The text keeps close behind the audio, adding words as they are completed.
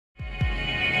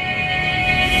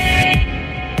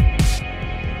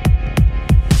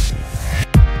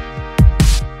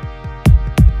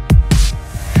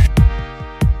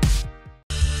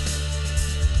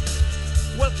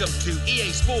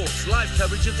live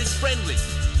coverage of this friendly.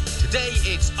 Today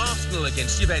it's Arsenal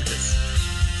against Juventus.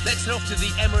 Let's head off to the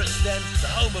Emirates then,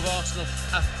 the home of Arsenal.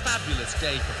 A fabulous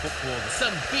day for football, the sun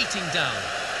beating down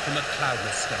from a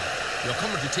cloudless sky. Your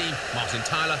commentary team, Martin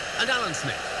Tyler and Alan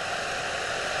Smith.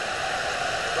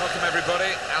 Welcome everybody,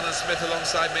 Alan Smith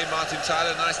alongside me, Martin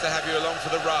Tyler. Nice to have you along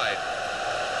for the ride.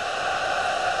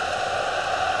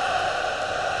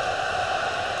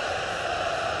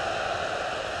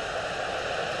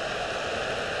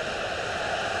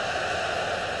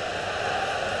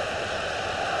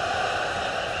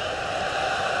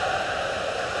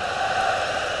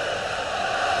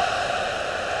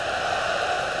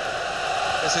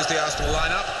 This is the Arsenal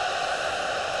lineup.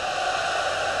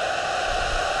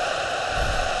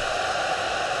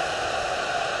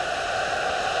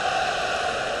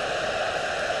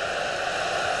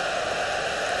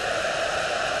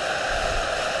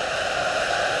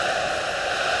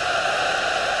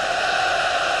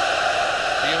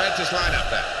 The Juventus lineup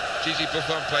there. Gigi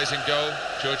Buffon plays in goal.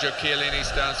 Giorgio Chiellini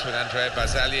starts with Andrea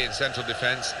Barzagli in central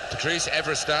defence. Patrice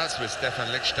Evra starts with Stefan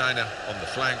Lichtsteiner on the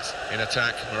flanks. In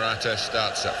attack, Morata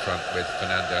starts up front with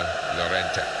Fernando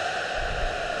Llorente.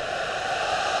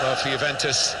 Well, for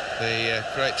Juventus, the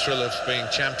great thrill of being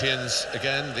champions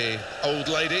again. The old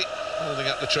lady holding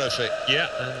up the trophy. Yeah,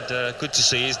 and good to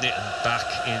see, isn't it? And back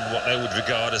in what they would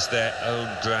regard as their own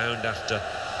ground after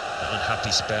an unhappy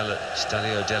spell at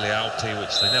Stadio delle Alpi,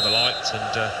 which they never liked,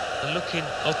 and looking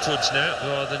upwards now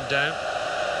rather than down.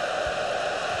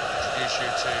 Introduce you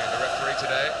to the referee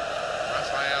today,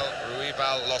 Rafael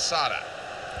Ruibal Losada.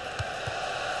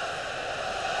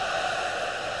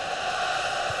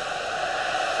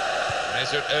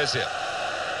 Mesut Ozil.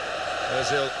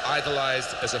 Ozil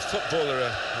idolised as a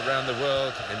footballer around the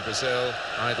world, in Brazil,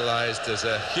 idolised as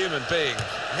a human being.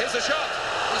 Here's the shot,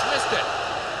 he's missed it.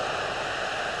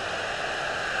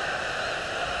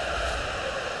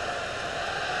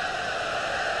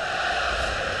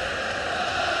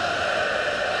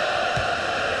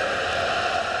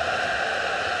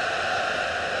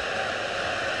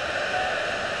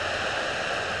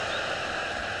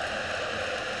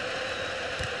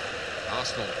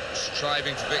 Arsenal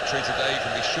striving for victory today, you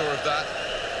can be sure of that,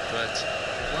 but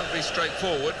it won't be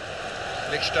straightforward.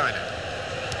 Lichtsteiner.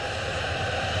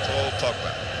 Paul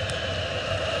Pogba.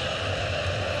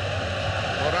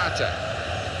 Morata.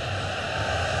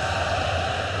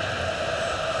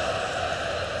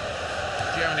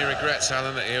 Do you have any regrets,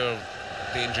 Alan, that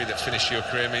the injury that finished your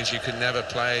career means you can never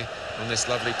play on this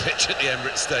lovely pitch at the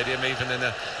Emirates Stadium, even in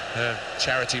a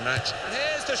charity match? And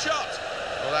here's the shot!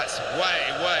 Well, that's way,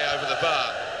 way over the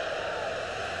bar.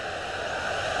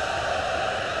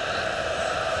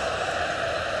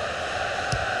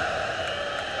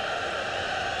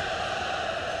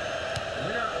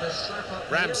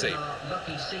 Ramsey.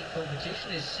 Lucky seat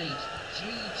competition is seat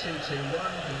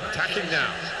G221. Attacking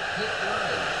now.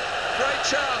 Great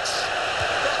chance.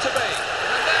 Got to be.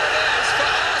 And there it is for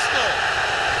Arsenal.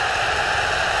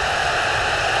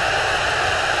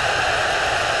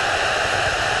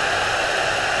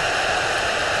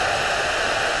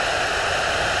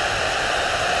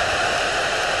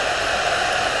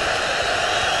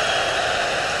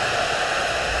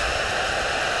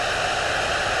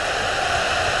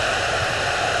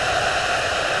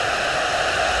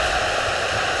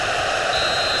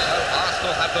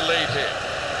 The lead here.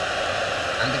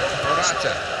 And the goal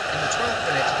Morata. In the 12th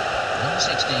minute, number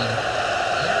 16,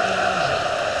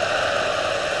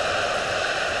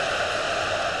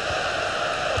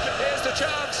 Here's the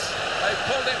chance. They've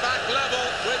pulled it back level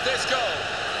with this goal.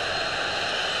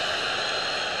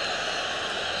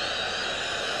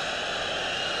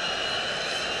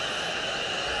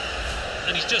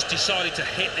 And he's just decided to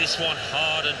hit this one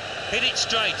hard and hit it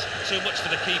straight. Too much for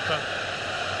the keeper.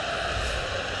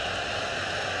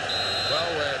 Well,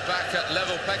 we're back at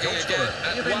level pegging again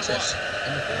at 1-1. In the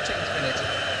 14th minute,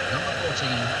 number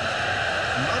 14,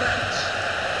 Morant.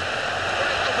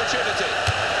 Great opportunity.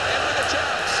 In with a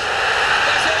chance.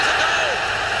 This is a goal.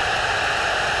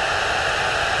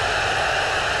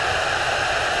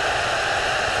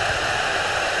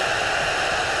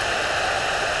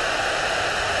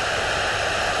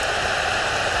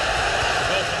 The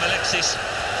ball from Alexis.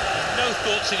 No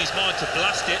thoughts in his mind to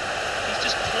blast it.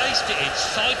 He's just placed it in,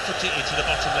 side-foot it into the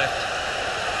bottom left.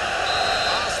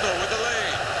 Arsenal with the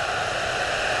lead.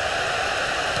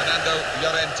 Fernando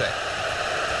Llorente.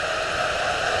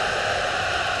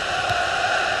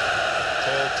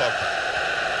 Paul Pogba.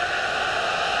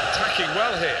 Attacking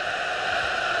well here.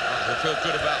 Oh, we'll feel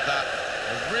good about that.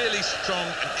 A really strong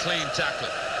and clean tackle.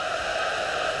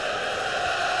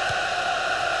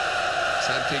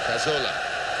 Santi Cazorla.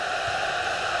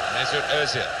 Mesut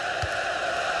Ozil.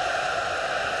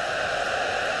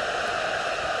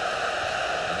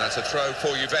 that's a throw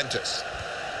for Juventus.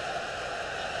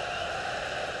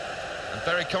 And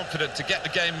very confident to get the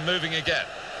game moving again.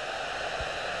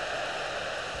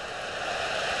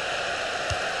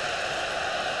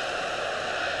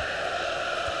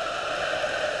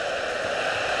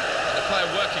 And the player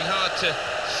working hard to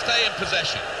stay in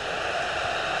possession.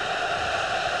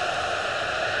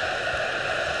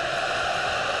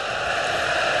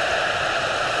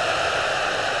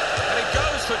 And he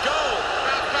goes for goal.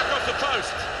 Bounce back off the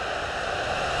post.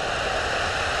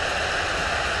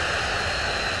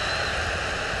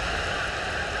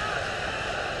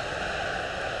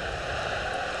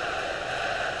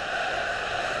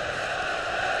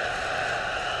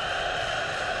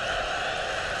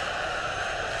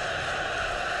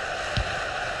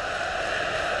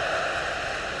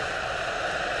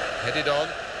 Headed on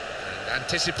and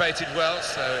anticipated well,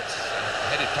 so it's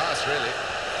headed past, really.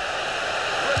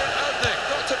 Brilliant opening,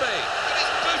 got to be. And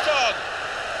it's Buffon.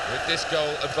 With this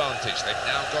goal advantage, they've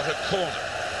now got a corner.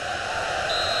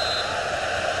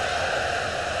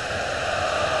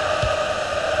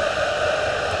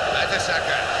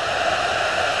 Mertesacker.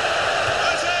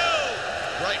 Brazil!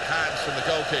 Great hands from the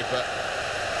goalkeeper.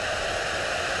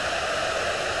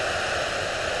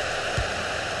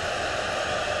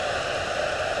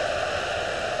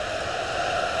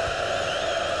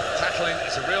 Tackling,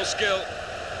 it's a real skill.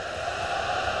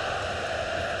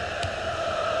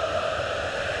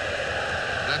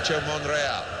 Nacho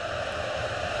Monreal.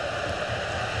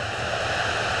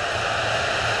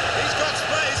 He's got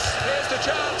space, here's the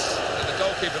chance. And the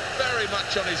goalkeeper very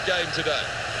much on his game today.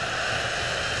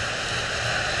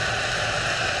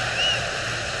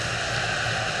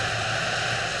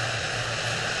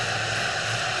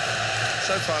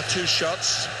 So far, 2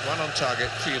 shots, 1 on target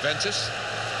for Juventus.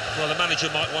 Well, the manager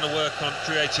might want to work on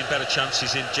creating better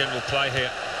chances in general play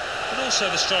here. And also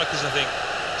the strikers, I think,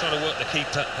 trying to work the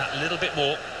keeper that little bit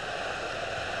more.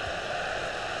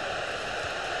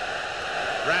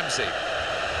 Ramsey.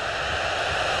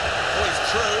 Oh, he's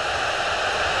through.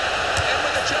 In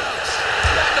with a chance.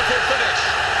 Wonderful finish.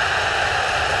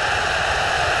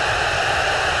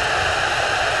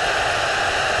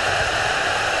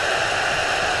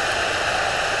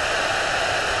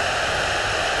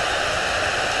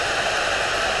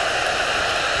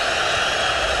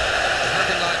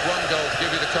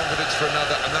 Give you the confidence for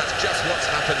another, and that's just what's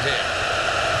happened here.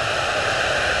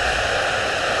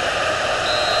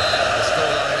 The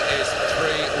scoreline is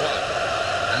 3-1.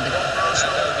 And the goal for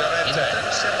Arsenal in the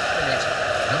 37th minute,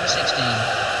 number 16,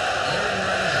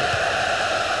 Ramsey.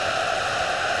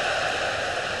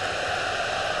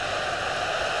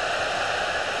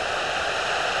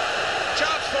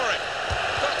 Chance for it.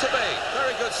 Got to be.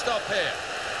 Very good stop here.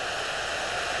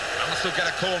 Arsenal get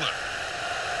a corner.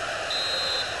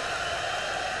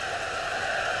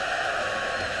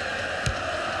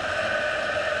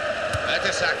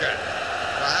 Mertesacker.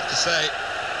 I have to say,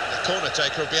 the corner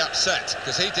taker will be upset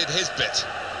because he did his bit.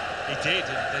 He did,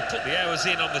 and they put the hours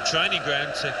in on the training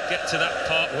ground to get to that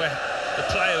part where the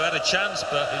player had a chance,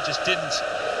 but he just didn't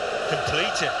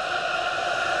complete it.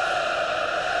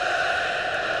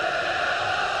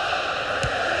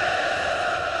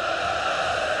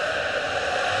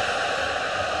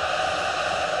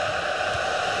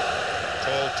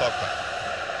 Paul Pogba.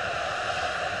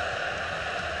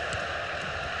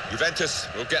 Juventus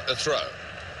will get the throw.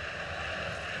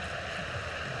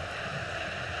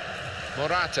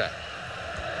 Morata.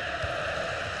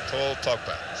 Paul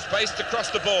Pogba. Spaced across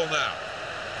the ball now.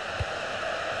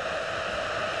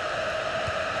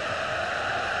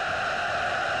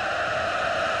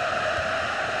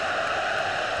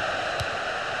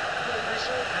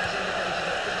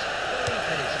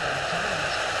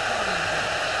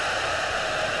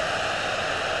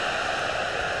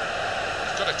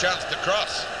 He's got a chance to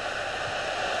cross.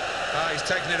 He's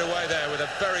taken it away there with a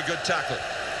very good tackle.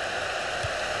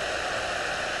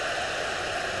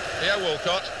 Here,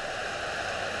 Walcott.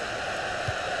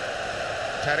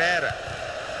 Pereira.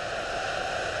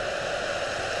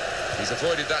 He's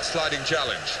avoided that sliding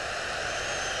challenge.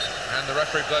 And the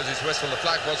referee blows his whistle. The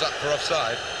flag was up for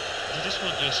offside. You just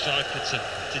want your striker to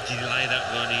delay that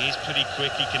run. He is pretty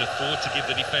quick. He can afford to give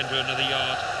the defender another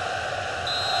yard.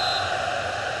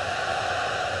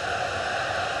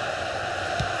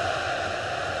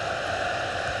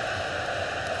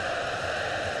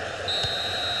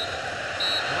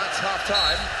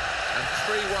 Half-time, and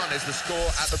 3-1 is the score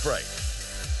at the break.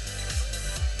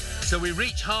 So we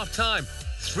reach half-time,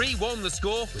 3-1 the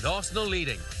score with Arsenal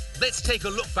leading. Let's take a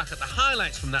look back at the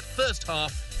highlights from that first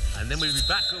half, and then we'll be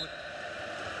back. And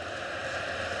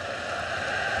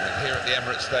here at the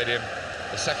Emirates Stadium,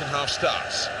 the second half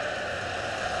starts.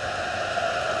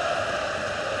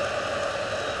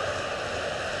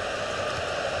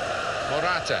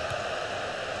 Morata.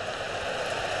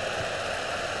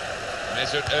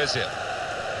 Mesut Ozil.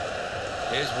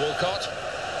 Here's Walcott.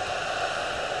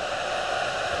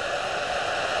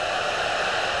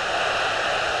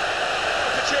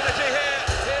 Opportunity here.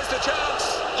 Here's the chance.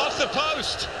 Off the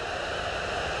post.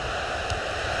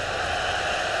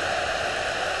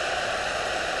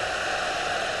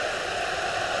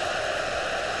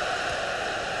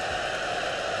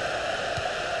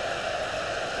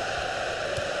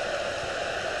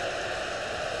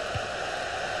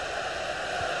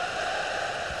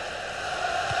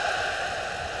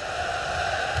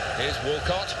 Here's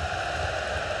Walcott.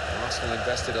 Arsenal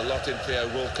invested a lot in Theo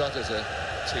Walcott as a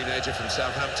teenager from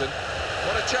Southampton.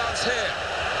 What a chance here.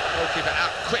 Goalkeeper out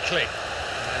quickly.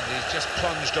 And he's just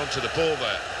plunged onto the ball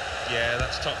there. Yeah,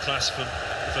 that's top class from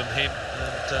him.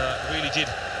 And really did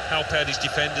help out his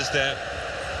defenders there.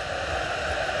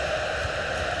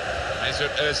 Mesut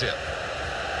Ozil.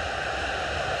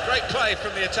 Great play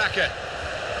from the attacker.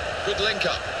 Good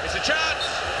link-up. It's a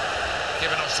chance.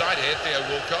 Given offside here, Theo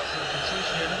Walcott.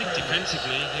 I think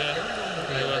defensively,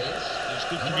 there was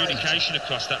good communication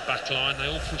across that back line. They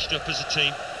all pushed up as a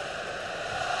team.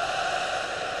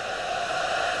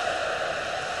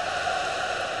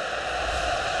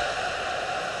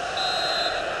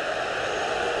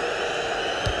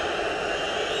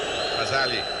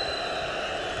 Bazali.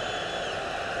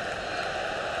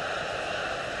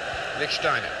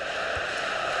 Lichtsteiner.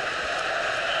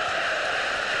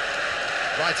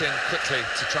 Right in quickly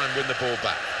to try and win the ball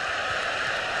back.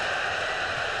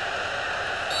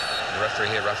 The referee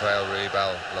here, Rafael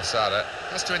Ruibal Losada,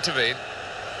 has to intervene.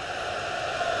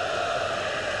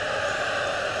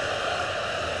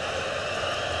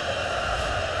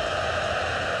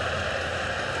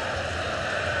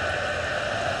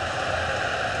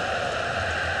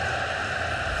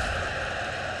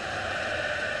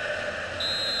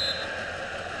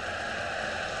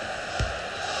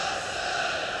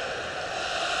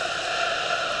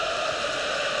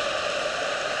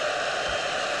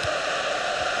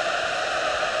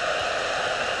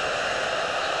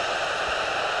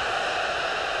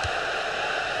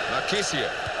 Marquisio.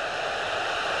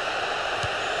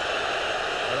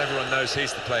 Well, everyone knows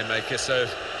he's the playmaker, so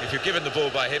if you're given the ball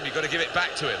by him, you've got to give it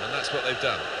back to him, and that's what they've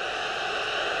done.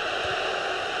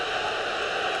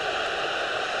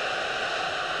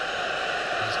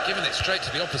 He's given it straight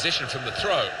to the opposition from the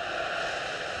throw.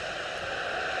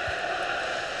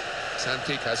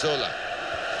 Santi Cazorla.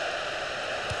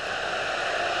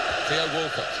 Theo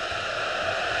Walcott.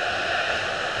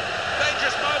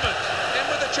 Dangerous moment. In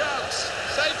with a chance.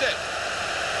 Saved it.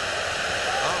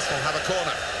 Arsenal have a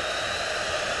corner.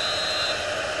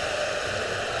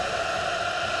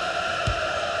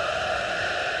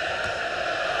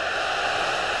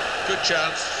 Good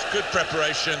chance, good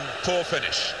preparation, poor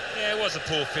finish. Yeah, it was a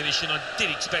poor finish, and I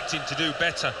did expect him to do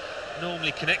better.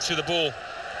 Normally connects with the ball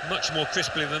much more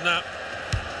crisply than that.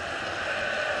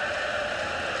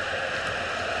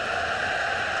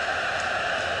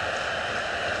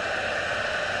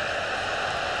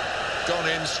 Gone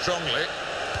in strongly.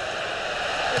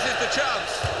 This is the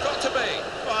chance. Got to be.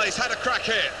 Well, he's had a crack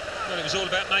here. Well, it was all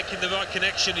about making the right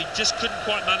connection. He just couldn't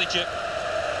quite manage it.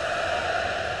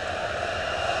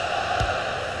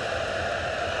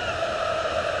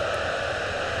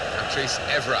 Patrice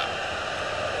Evra.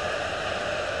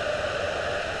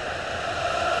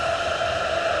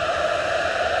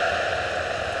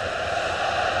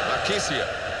 Marquisio.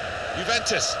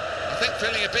 Juventus, I think,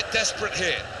 feeling a bit desperate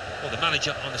here. Well, the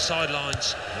manager on the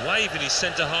sidelines waving his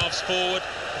centre-halves forward.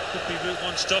 It could be Route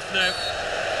 1 stuff now.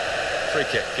 Free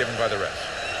kick given by the ref.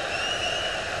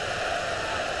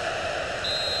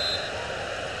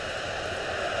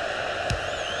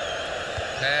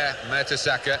 Per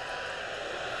Mertesacker.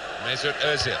 Mesut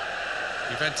Ozil.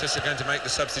 Juventus are going to make the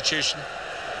substitution.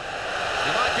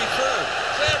 He might be through.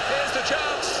 Clear, here's the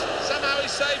chance. Somehow he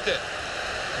saved it.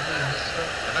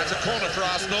 And that's a corner for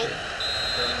Arsenal.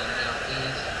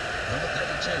 Number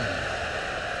 32.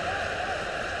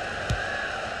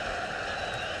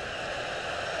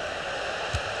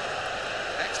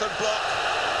 Excellent block.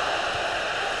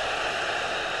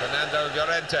 Fernando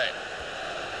Llorente.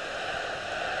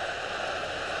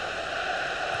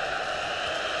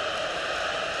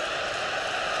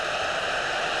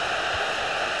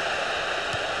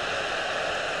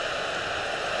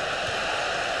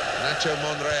 Nacho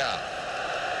Monreal.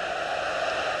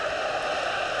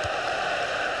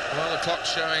 Well, the clock's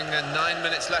showing 9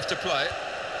 minutes left to play.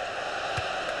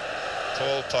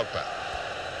 Paul Pogba.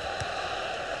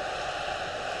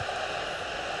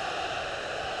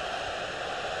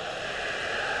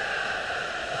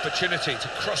 Opportunity to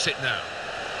cross it now.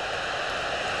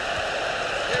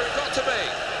 not to be.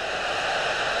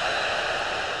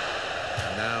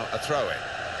 And now a throw-in.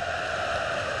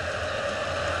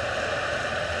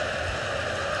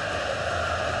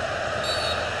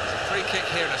 Free kick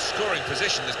here in a scoring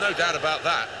position, there's no doubt about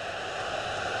that.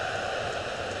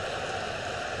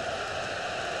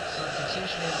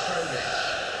 Substitution in progress.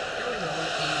 Going on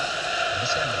is the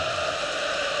 7.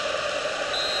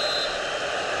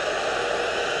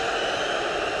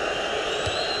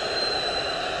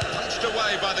 Punched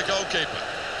away by the goalkeeper.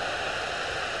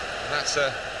 And that's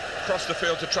across the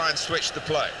field to try and switch the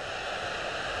play.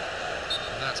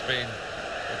 And that's been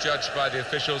judged by the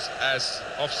officials as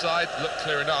offside. Looked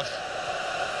clear enough.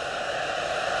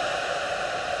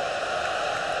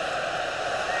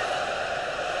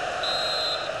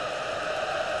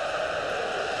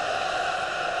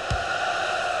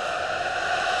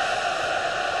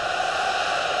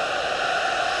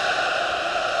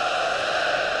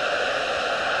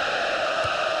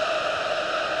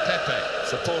 Pepe.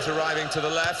 Support arriving to the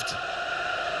left.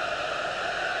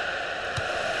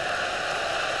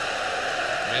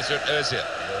 Mesut Özil. There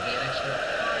will be an extra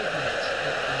 5 minutes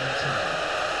at time.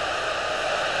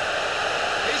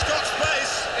 He's got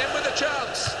space, in with a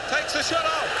chance. Takes the shot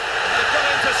off. And they've got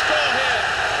him to score here.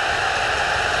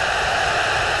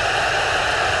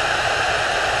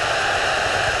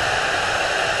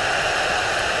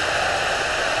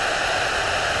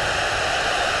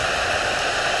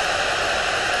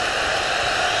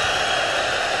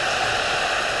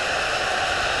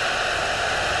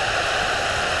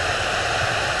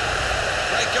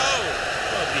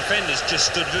 Defenders just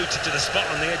stood rooted to the spot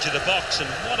on the edge of the box, and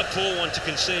what a poor one to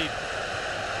concede.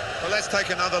 Well, let's take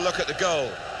another look at the goal.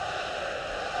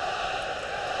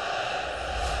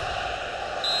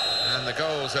 And the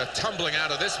goals are tumbling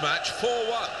out of this match.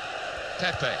 4-1.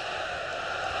 Pepe.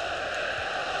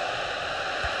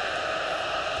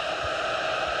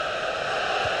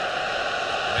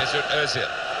 Mesut Özil.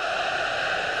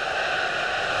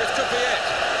 This could be it.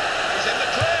 He's in the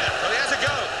clear. Well, he has a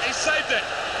go. He saved it.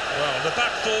 Well, the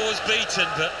back four was beaten,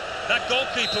 but that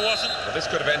goalkeeper wasn't. Well, this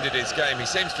could have ended his game. He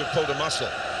seems to have pulled a muscle.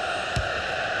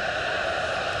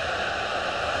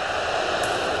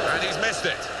 And he's missed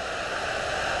it.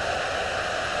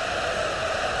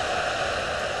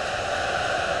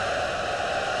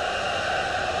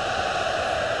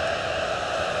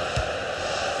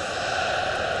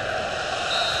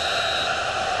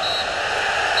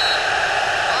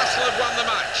 Arsenal have won the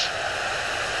match.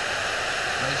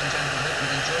 Ladies and gentlemen, I hope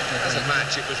you've enjoyed your As a game.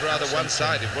 match, it was rather Absolutely.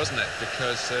 one-sided, wasn't it?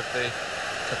 Because of the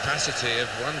capacity of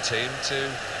one team to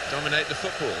dominate the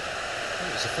football.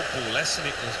 It was a football lesson.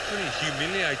 It was pretty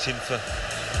humiliating for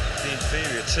the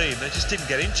inferior team. They just didn't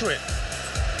get into it.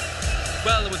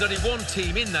 Well, there was only one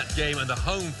team in that game, and the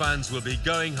home fans will be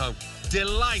going home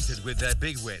delighted with their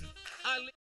big win.